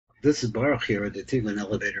This is Baruch here at the Tigran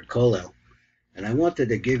Elevator Kollel, and I wanted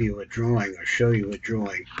to give you a drawing or show you a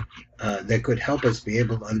drawing that could help us be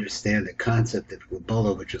able to understand the concept of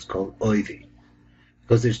Kabbalah, which is called Oivi.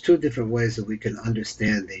 Because there's two different ways that we can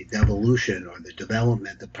understand the evolution or the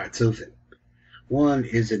development of Partsufim. One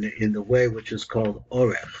is in the way which is called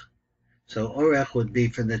Orech. So Orech would be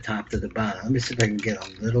from the top to the bottom. Let me see if I can get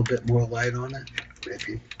a little bit more light on it.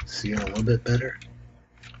 Maybe see it a little bit better.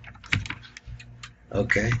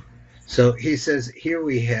 Okay. So he says here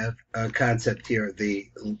we have a concept here. The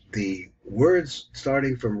words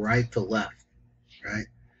starting from right to left, right,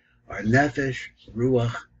 are nefesh,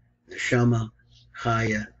 ruach, neshama,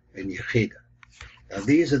 chaya, and yechida. Now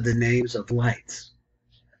these are the names of lights.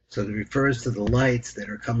 So it refers to the lights that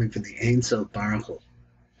are coming from the Ein Sof Baruch Hu,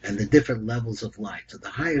 and the different levels of light. So the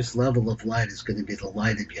highest level of light is going to be the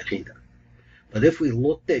light of yechida. But if we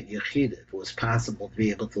looked at yechida, if it was possible to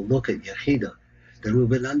be able to look at yechida, then we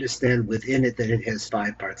would understand within it that it has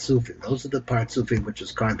 5 partsufim. Those are the partsufim which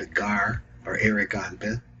is called the gar, or Eric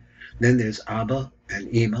Anpin. Then there's Abba and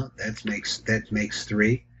Ima, that makes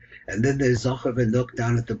 3. And then there's Zachar and Nuk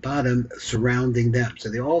down at the bottom surrounding them. So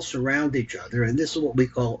they all surround each other, and this is what we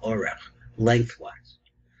call Orech, lengthwise,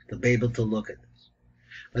 to be able to look at this.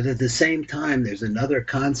 But at the same time, there's another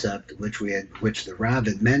concept which the Rav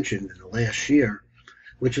had mentioned in the last year,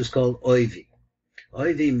 which is called Oivi.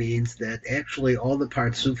 Oivi means that actually all the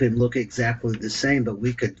partsufim look exactly the same, but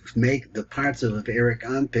we could make the parts of Eric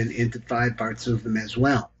Anpin into 5 partsufim as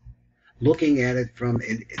well. Looking at it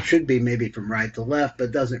it should be maybe from right to left,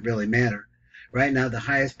 but doesn't really matter. Right now, the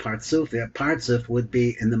highest partsuf would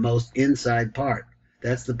be in the most inside part.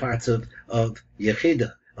 That's the parts of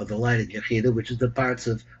Yechida, of the light of Yechida, which is the parts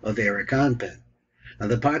of Eric Anpin. Now,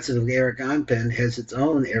 the parts of Eric Anpin has its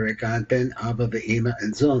own Eric Anpin, Abba, Ve'ima,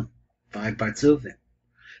 and Zun, 5 partsufim.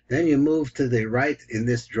 Then you move to the right in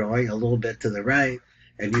this drawing, a little bit to the right,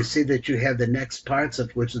 and you see that you have the next parts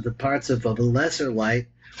of, which is the parts of a lesser light,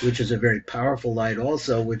 which is a very powerful light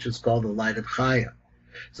also, which is called the light of Chaya.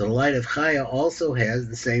 So the light of Chaya also has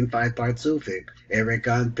the same 5 partsufim, Eric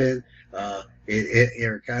Anpin, Abba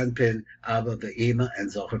Ve'ima,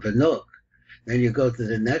 and Zohar V'Nuk. Then you go to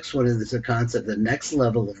the next one, and there's a concept, the next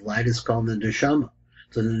level of light is called the Neshama.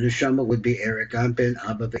 So the Neshama would be Eric Anpin,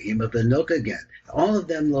 Abba Ve'ima, V'Nuk again. All of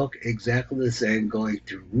them look exactly the same, going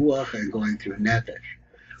through Ruach and going through Nefesh.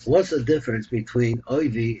 What's the difference between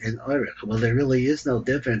Oivi and Orech? Well, there really is no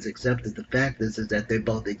difference, except that the fact is that they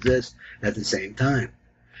both exist at the same time.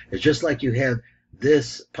 It's just like you have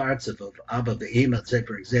this parts of Abba Ve'ima, say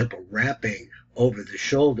for example, wrapping over the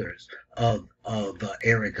shoulders of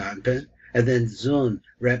Eric Anpin, and then Zun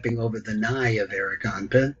wrapping over the nai of Eric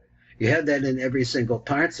Anpin. You have that in every single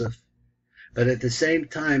parts of. But at the same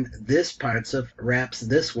time, this parts of wraps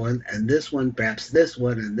this one, and this one wraps this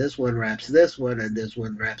one, and this one wraps this one, and this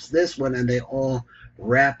one wraps this one, and they all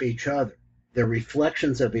wrap each other. They're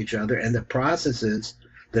reflections of each other, and the processes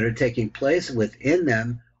that are taking place within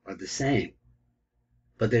them are the same.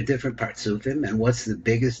 But they're different partsufim, and what's the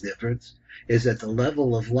biggest difference is that the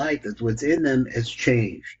level of light that's within them has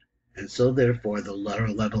changed. And so therefore, the lower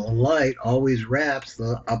level of light always wraps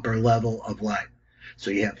the upper level of light. So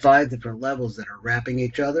you have 5 different levels that are wrapping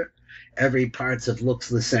each other. Every parts of looks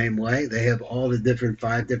the same way. They have all the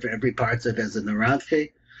every parts of has a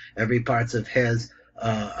Naranchi. Every parts of has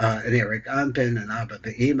an Eric Anpin, an Abba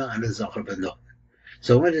Ve'ima, and a Zohar V'Nuk.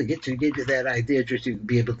 So I wanted to give you that idea just to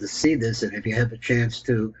be able to see this, and if you have a chance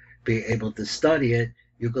to be able to study it,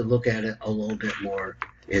 you could look at it a little bit more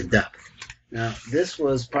in depth. Now, this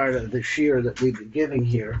was part of the shir that we've been giving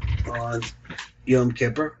here on Yom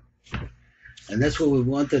Kippur. And that's what we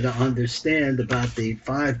wanted to understand about the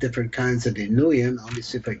 5 different kinds of Inuyim. Let me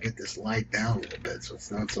see if I get this light down a little bit so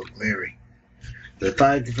it's not so glary. The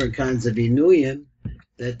 5 different kinds of Inuyim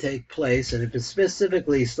that take place, and if it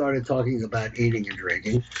specifically started talking about eating and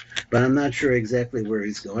drinking, but I'm not sure exactly where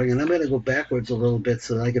he's going. And I'm going to go backwards a little bit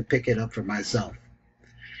so that I can pick it up for myself.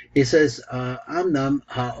 He says, Amnam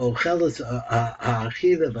ha'ochelet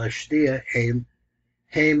ha'achila v'ashtia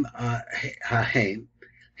heim ha'heim.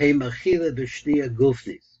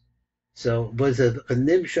 So was a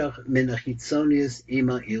nimshach min achitzonius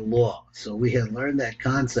ima ilah. So we had learned that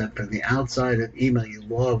concept from the outside of ima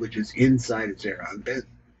ilah, which is inside of Zeranbit.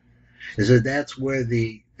 And so that's where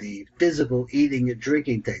the physical eating and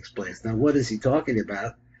drinking takes place. Now, what is he talking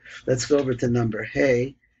about? Let's go over to number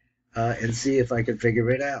hey and see if I can figure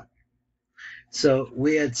it out. So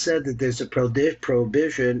we had said that there's a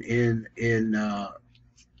prohibition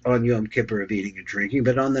on Yom Kippur of eating and drinking,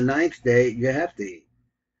 but on the 9th day, you have to eat.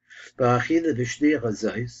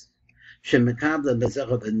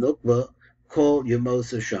 Kol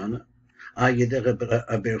Yemos Shana,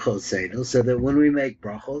 so that when we make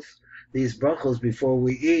brachos, these brachos before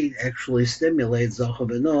we eat actually stimulate Zocha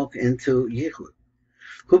V'Nok into Yichud.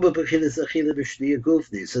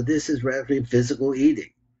 So this is rather physical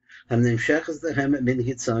eating. So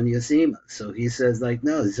he says, like,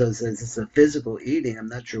 no, he says it's a physical eating. I'm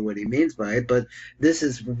not sure what he means by it, but this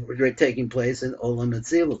is taking place in Olam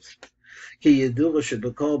Atzilus.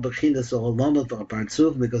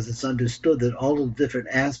 Because it's understood that all the different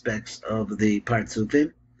aspects of the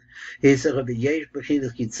Partsufim,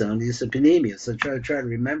 so try to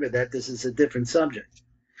remember that this is a different subject.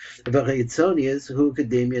 So when we use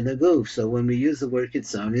the word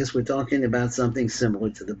Kitzonius, we're talking about something similar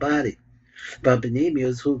to the body. But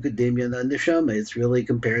Benimius, it's really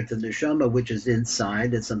compared to the neshama, which is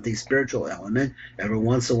inside. It's something spiritual element. Every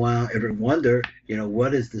once in a while, ever wonder,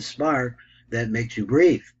 what is the spark that makes you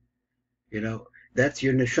breathe? That's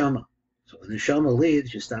your neshama. So when the neshama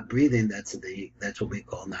leaves, you stop breathing. That's what we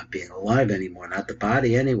call not being alive anymore, not the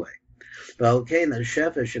body anyway. So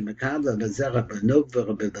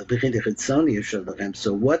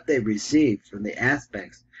what they receive from the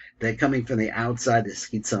aspects that coming from the outside, the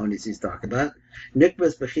schizonies he's talking about.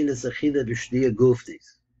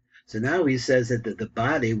 So now he says that the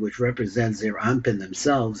body, which represents their anpin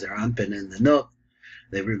themselves, their anpin and the nuk,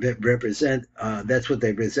 they represent, that's what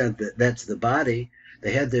they present, that's the body.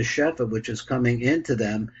 They had this shefa, which is coming into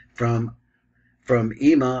them from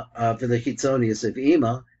Ima, from the chitzonius of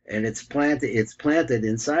Ima, and it's planted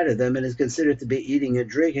inside of them, and is considered to be eating and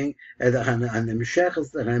drinking. So he goes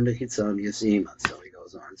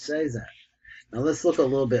on and says that. Now let's look a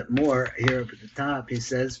little bit more here up at the top. He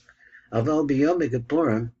says, but on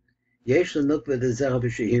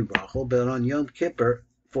Yom Kippur,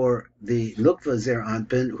 for the Nukva Zer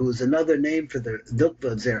Anpin, who's another name for the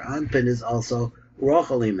Nukva Zer Anpin, is also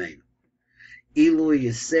Rachel Imein.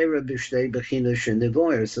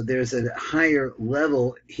 So there's a higher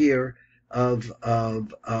level here of a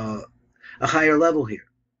higher level here.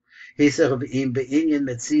 He said, if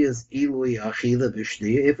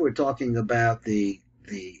we're talking about the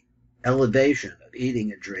elevation of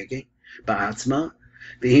eating and drinking, ba'atzma,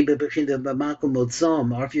 or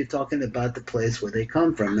if you're talking about the place where they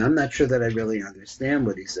come from. Now, I'm not sure that I really understand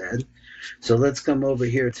what he said. So let's come over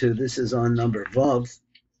here to, this is on number Vav,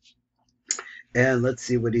 and let's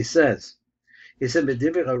see what he says. He said, no, I'm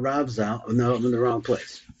in the wrong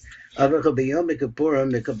place. Let me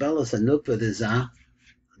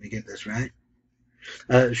get this right.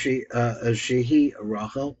 Shehi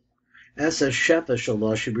Rachel, as a shefa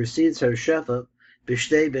shalosh, she precedes her shefa,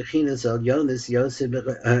 b'shtei bechinas al yonis yosef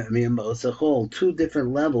miyamosachol, 2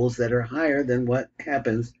 different levels that are higher than what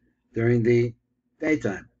happens during the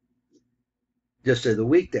daytime, just in the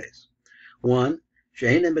weekdays. 1,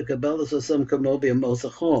 she'eina mekabelas osam kamo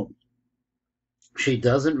b'yamosachol. She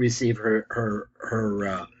doesn't receive her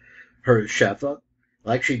shefa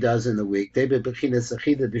like she does in the weekday, but bechinas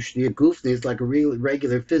achida b'shnia gufni is like a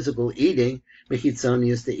regular physical eating.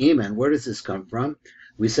 Mechitzonius to Ima. Where does this come from?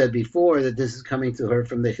 We said before that this is coming to her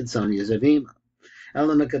from the chitzonius of Ima.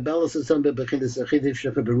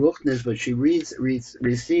 But she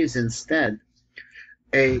receives instead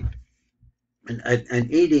an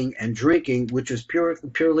eating and drinking which is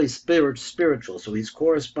purely spiritual. So he's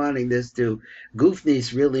corresponding this to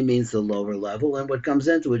gufnis really means the lower level, and what comes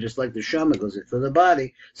into it, just like the shama goes into the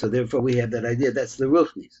body. So therefore we have that idea. That's the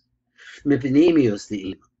ruchnis. Mipinimius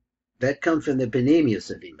the Ima. That comes from the Penemius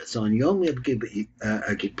of Ima. So on Yom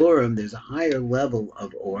Kippurim, there's a higher level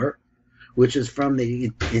of or, which is from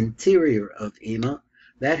the interior of Ima.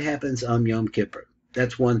 That happens on Yom Kippur.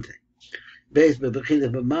 That's one thing.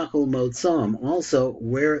 Also,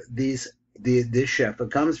 where this shefa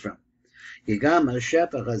comes from. Because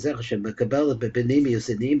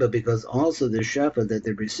also the shefa that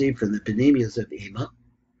they receive from the Penemius of Ima.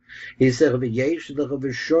 He said,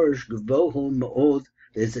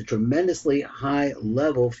 there's a tremendously high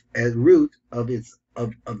level at root of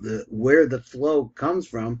the where the flow comes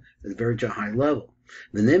from, is very high level.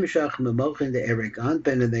 The nimshach memochin the Erik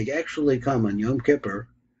Anpen, and they actually come on Yom Kippur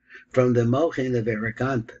from the mochin of Erik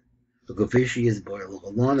Anpen. The Gofishi is boiled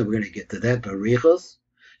along, and we're going to get to that. Barichos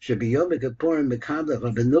should be Yom Kippurim mekabla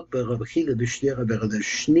rabenukba rabachila b'shtira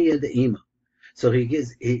b'radashniya the ima. So he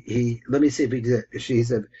gives let me see if she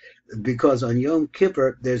said, because on Yom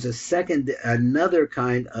Kippur there's another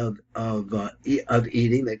kind of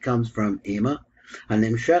eating that comes from Ima,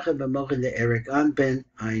 Hanimshachet b'mochad de Erik Anpin,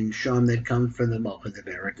 ein sham that comes from the mochad of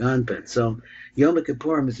Erik Anpin. So Yom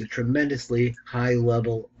Kippurim is a tremendously high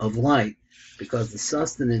level of light because the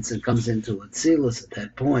sustenance that comes into Atzilus at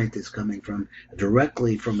that point is coming from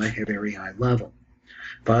directly from a very high level.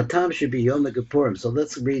 V'hatam should be Yom Kippurim. So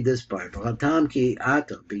let's read this part. V'hatam ki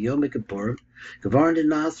atam be Yom Kippurim. K'var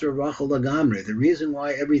Nasra Rachel Lagamri. The reason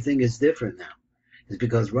why everything is different now is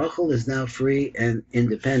because Rachel is now free and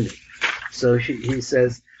independent. So he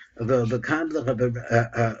says, "V'kabbalah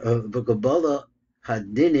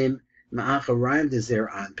hadinim ma'acharayim dezer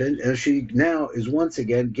anpin." And she now is once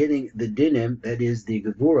again getting the dinim, that is the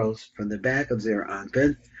gevuros, from the back of zer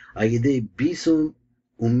anpin, ayidei bisum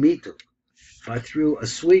umitu, through a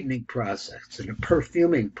sweetening process and a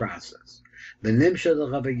perfuming process. The nimshad of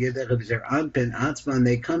zer anpin atzman,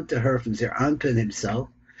 they come to her from zer anpin himself.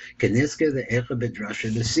 Keniska the Echa Bedrasha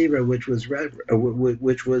Nesira, which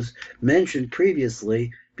was mentioned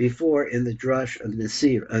previously before in the drush of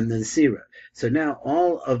Nesira. So now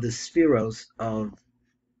all of the spheros all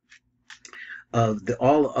of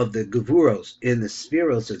the gevuros in the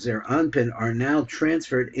spheros of Zer Anpin are now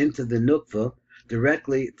transferred into the nukva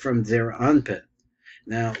directly from Zer Anpin.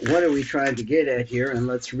 Now, what are we trying to get at here? And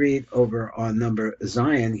let's read over on number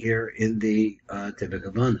Zion here in the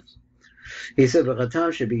Tevekavanas. He said, so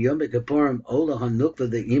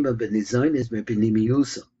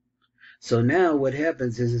now what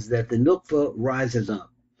happens is that the nukva rises up.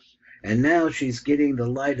 And now she's getting the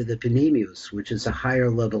light of the penimius, which is a higher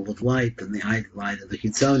level of light than the light of the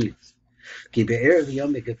chitzonius.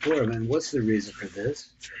 And what's the reason for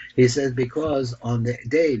this? He says, because on the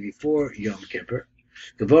day before Yom Kippur,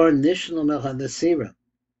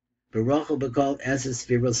 Barachel Bakal as a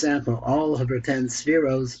spheral sample, all of her 10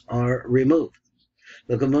 spheros are removed.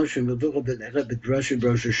 Like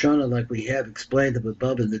we have explained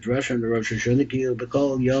above in the Drush and the Rosh Hashanah,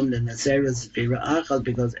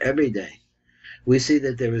 because every day we see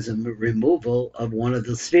that there is a removal of one of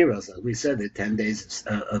the spheros. Like we said, the 10 days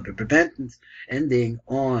of repentance ending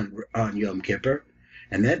on Yom Kippur,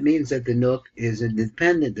 and that means that the Nuk is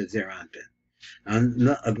independent of Zer Anpin. On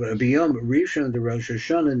B'Yom Rishon, the Rosh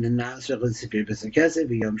Hashanah, the Nasach, the Sefirus HaKesef,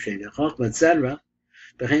 B'Yom Sheni Chochma, etc.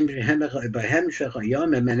 And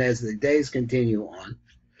as the days continue on,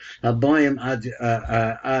 Habayim ad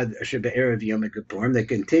Shebe'erev Yom Kippurim, that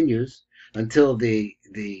continues until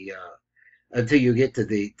until you get to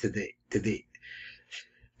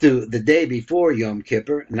the day before Yom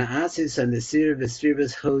Kippur. Na'asis and the Sir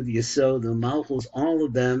V'Sfirus Hod Yesod, the Malchus, all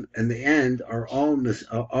of them in the end are all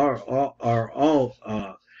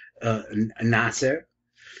Naser.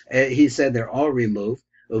 He said they're all removed.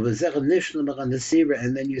 And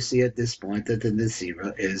then you see at this point that the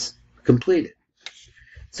Nasira is completed.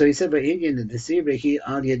 So he said by Indian the Nasira, he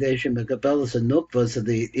al Yadeshim Mekabelas and Nukva, so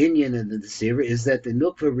the Indian and the Nasira is that the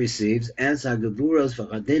Nukva receives as Hagavuros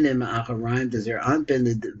Vachadinim Acharayim to Zer Anpin,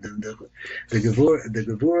 the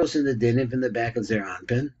Gavuros and the Dinim in the back of Zer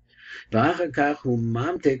Anpin.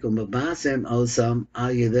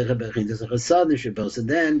 So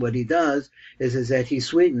then what he does is that he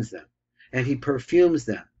sweetens them and he perfumes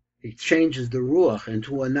them. He changes the ruach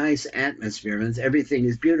into a nice atmosphere, and everything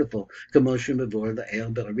is beautiful. We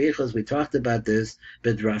talked about this,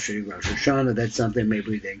 but Rosh Hashanah, that's something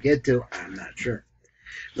maybe we didn't get to. I'm not sure.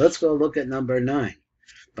 Let's go look at number 9.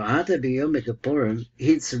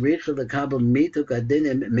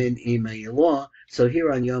 So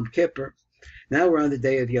here on Yom Kippur, now we're on the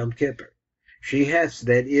day of Yom Kippur. She has,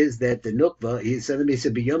 that is, that the nukva, he said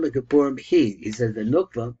Yom Kippurim, he says the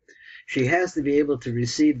nukva, she has to be able to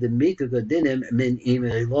receive the mituk adinim min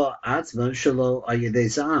imeilah atzma shelo ayedei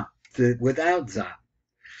zah, without zah.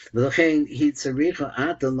 V'lachein he tzaricha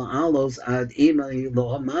ata la'alos ad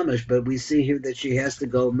imeilah mamash, but we see here that she has to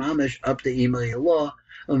go mamash up to imeilah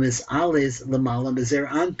umis alis l'malam zer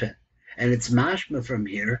anpin, and it's mashma from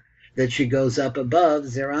here that she goes up above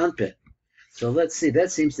zer anpin. So let's see.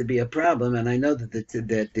 That seems to be a problem, and I know that the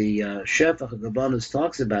Shefach Gabanus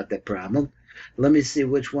talks about that problem. Let me see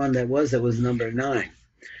which one that was. That was number 9.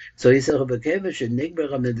 So he said, and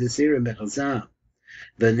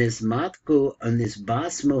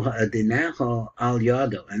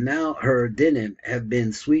now her dinim have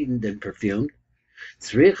been sweetened and perfumed.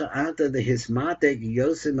 She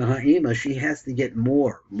has to get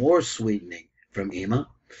more sweetening from Ima.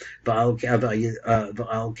 For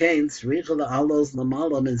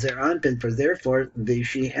therefore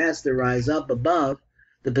she has to rise up above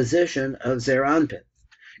the position of Zer Anpin.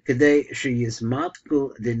 So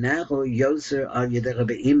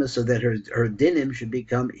that her dinim should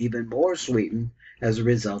become even more sweetened as a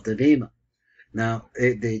result of Ima. Now,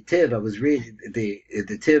 the Tiv, I was reading, the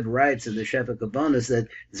Tiv writes in the Shefa Kabbalah that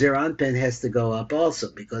Zer Anpin has to go up also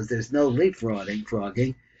because there's no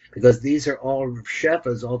leapfrogging, because these are all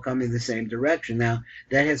Shefas all coming the same direction. Now,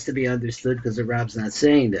 that has to be understood because the Rab's not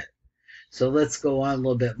saying that. So let's go on a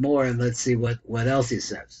little bit more and let's see what else he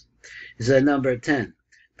says. He said, number 10.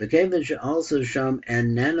 Bekevin also sham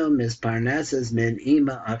and nano misparnasas min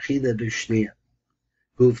ima achida b'shnia.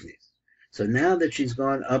 Gufnis. So now that she's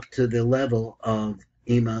gone up to the level of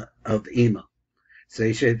Ima. So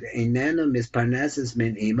he said, Inanna misparnasas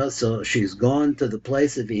min Ima, so she's gone to the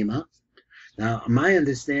place of Ima. Now, my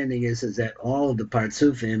understanding is that all of the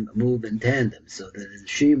Partsufim move in tandem, so that as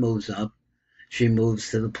she moves up, she moves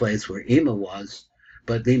to the place where Ima was,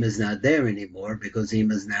 but Ima's not there anymore because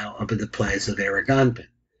Ima's now up at the place of Aragonpin.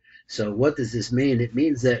 So what does this mean? It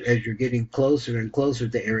means that as you're getting closer and closer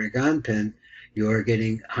to Aragonpin, you're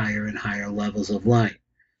getting higher and higher levels of light.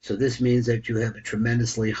 So this means that you have a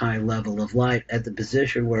tremendously high level of light at the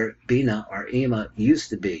position where Bina or Ima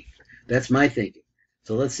used to be. That's my thinking.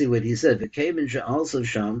 So let's see what he said. The also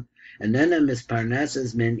sham, and then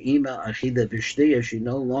misparnasas min Ima achida b'shtiya. She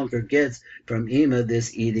no longer gets from Ima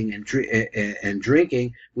this eating and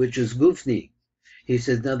drinking, which is gufni. He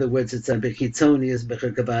says, in other words, it's a bechitzonius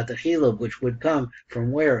bechagavat achila, which would come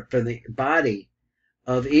from where? From the body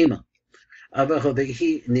of Ima.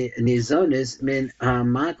 Nizonis min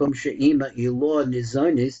hamakom she'ima ilo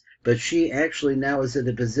nizonis, but she actually now is in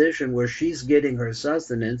a position where she's getting her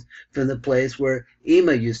sustenance from the place where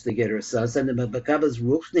Ima used to get her sustenance.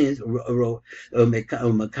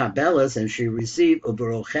 And she received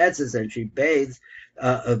uberochetzes, and she bathes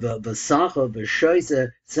v'sacha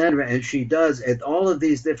v'shoisa, etc. And she does at all of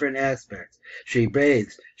these different aspects. She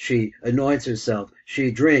bathes, she anoints herself,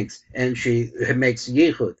 she drinks, and she makes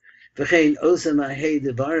yichud. Etc.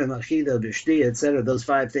 Those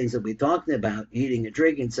 5 things that we talked about, eating and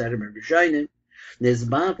drinking, etc.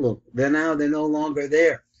 They're no longer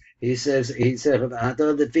there. He says because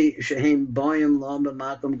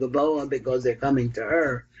they're coming to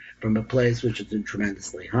her from a place which is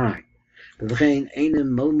tremendously high. So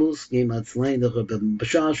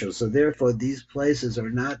therefore, these places are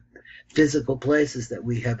not physical places that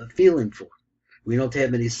we have a feeling for. We don't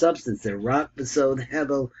have any substance. They're rock, besod,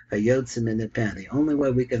 hevel, hayotzim, and nepan. The only way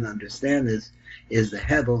we can understand this is the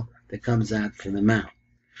hevel that comes out from the mouth.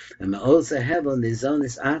 And ma'osa hevel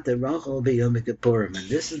nizonis ata rachel b'yom kippurim. And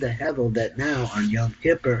this is the hevel that now on Yom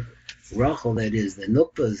Kippur, rachel, that is the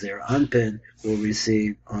nukva, zer anpin, will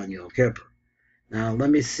receive on Yom Kippur. Now let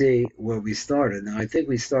me see where we started. Now I think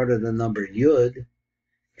we started on number Yud,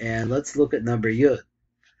 and let's look at number Yud.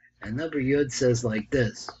 And number Yud says like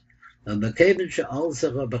this. So then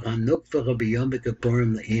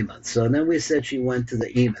we said she went to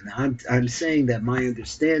the Ima. Now I'm saying that my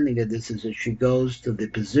understanding of this is that she goes to the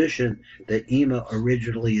position that Ima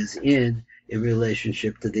originally is in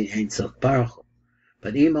relationship to the Ein Sof Baruch.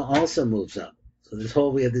 But Ima also moves up. So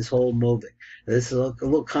we have this whole moving. This is a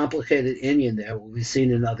little complicated Indian there, what we've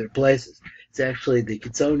seen in other places. It's actually the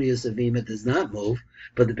Kitzonius of Ima does not move,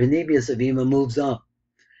 but the Penimius of Ima moves up.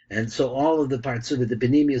 And so all of the Partsufim, the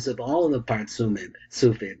Benimius of all of the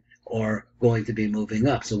Partsufim are going to be moving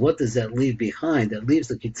up. So what does that leave behind? That leaves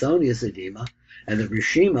the Kitzonius of Ima and the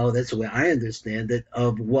Rishimo, that's the way I understand it,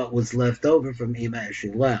 of what was left over from Ima as she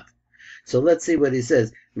left. So let's see what he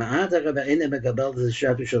says. So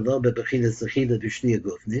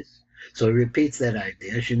he repeats that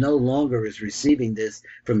idea. She no longer is receiving this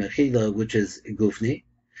from Echila, which is Gufni.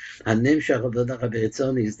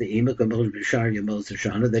 Is the Ima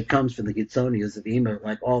that comes from the Kitzonius of Ima,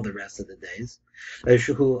 like all the rest of the days. Then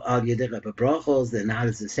how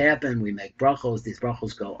does this happen? We make brachos. These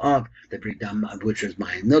brachos go up. They bring down, which is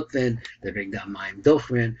Mayim Nukvin. They bring down Mayim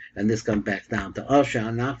Duchrin, and this comes back down to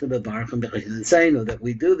Osha. That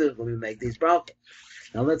we do this when we make these brachos.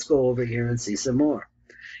 Now let's go over here and see some more.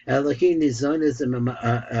 So let me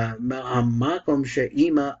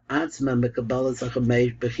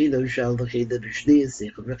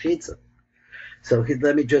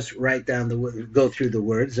just write down go through the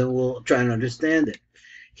words, and we'll try and understand it.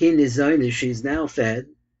 She's now fed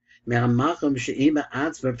from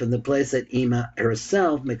the place that Ima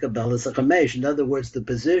herself, in other words, the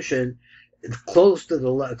position close to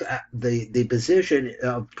the position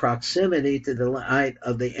of proximity to the light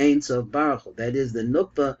of the Ein Sof Baruch, that is the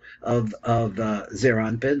nukva of Zer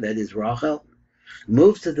Anpin, that is Rachel,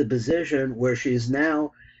 moves to the position where she's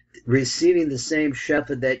now receiving the same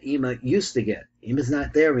shepherd that Ima used to get. Ima's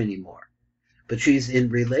not there anymore. but she's in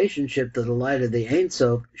relationship to the light of the Ein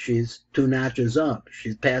Sof. She's 2 notches up.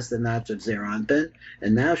 She's past the notch of Zer Anpin,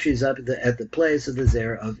 and now she's up at the place of the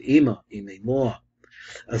Zer of Ima More.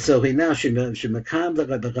 So he now and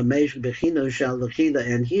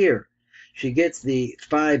here she gets the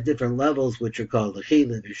 5 different levels, which are called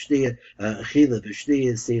Achila V'Shtia, Sicha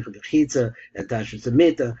V'Chitza, and Tasha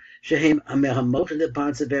Samita, Shehem Amehamochin, the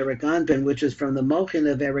parts of Eric Anpin, which is from the Mochin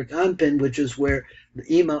of Eric Anpin, which is where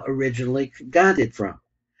the Ima originally got it from.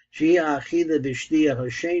 Shia Achila V'Shtia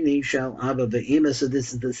Hasheni Shal Abba V'Ima. So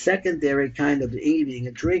this is the secondary kind of eating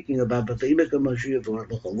and drinking of Abba V'Ima K'Moshiach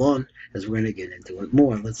V'Orlochalon, as we're going to get into it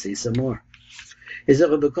more. Let's see some more. Is it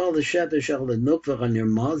called the Shefa Shal the Nukva on your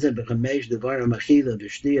Mazin B'Chamesh Devar Machila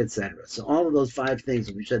V'Shtia, etc. So all of those 5 things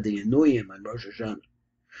that we said, the Yanuyim and Rosh Hashanah,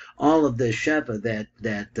 all of the Shefa that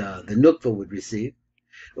the Nukva would receive,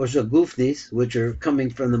 or Gufnis, which are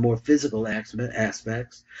coming from the more physical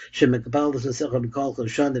aspects, and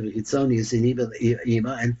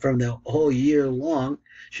from the whole year long,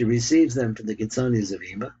 she receives them from the Kitzonis of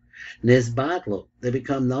Ima. Nesbatlo, they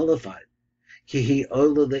become nullified. Kihi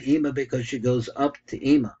Ola the Ima, because she goes up to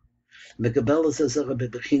Ima.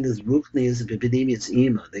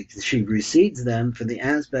 She receives them for the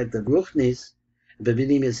aspect of Ruchnis,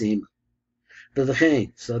 Bebinimius Ima.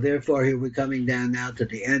 So therefore, here we're coming down now to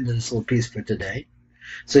the end of this little piece for today.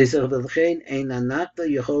 So he said,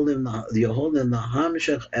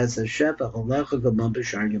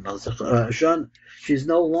 she's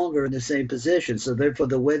no longer in the same position. So therefore,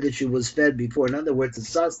 the way that she was fed before, in other words, the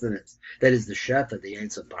sustenance, that is the shefa, the Ein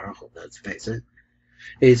Sof Baruch Hu, let's face it.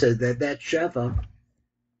 He says that shefa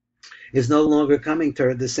is no longer coming to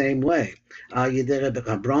her the same way.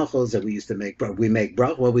 Brachos that we used to make, we make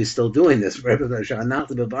brachos. Well, we're still doing this. We make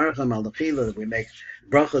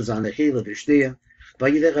brachos on the chila v'shtia. So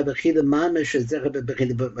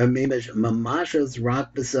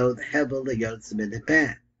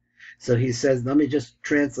he says, let me just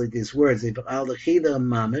translate these words. They're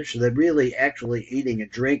really actually eating and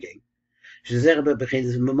drinking. This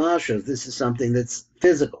is something that's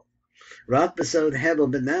physical.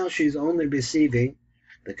 But now she's only receiving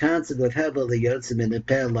the concept of Hevel, the Yotzim in the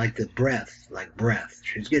Peh, like the breath, like breath.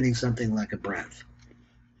 She's getting something like a breath.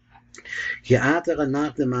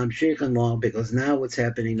 Because now what's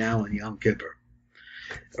happening now in Yom Kippur,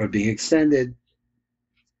 or being extended,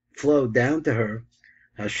 flowed down to her,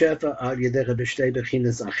 Hashefa al Yedecha b'shtei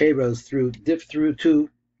bechinos acheros, through 2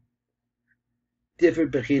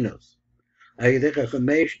 different bechinos. By the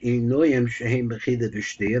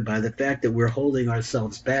fact that we're holding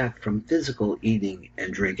ourselves back from physical eating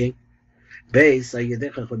and drinking. Base,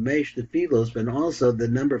 the philos, but also the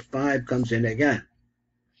number 5 comes in again.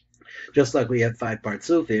 Just like we have 5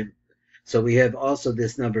 partsufim, so we have also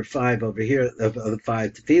this number 5 over here of the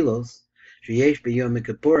 5 philos. Sheyesh b'Yom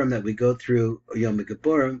Kippurim, that we go through Yom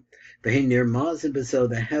Kippurim. V'hinir mazim b'so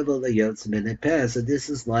the hevel leyotzim min hapeh. So this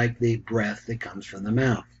is like the breath that comes from the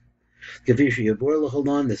mouth. This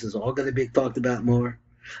is all going to be talked about more.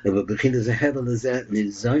 And from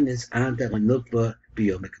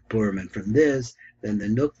this, then the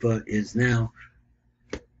Nukva is now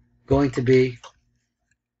going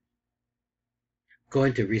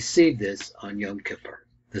to receive this on Yom Kippur.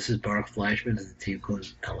 This is Baruch Fleischman of the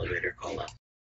Tikkun Elevator Call Up.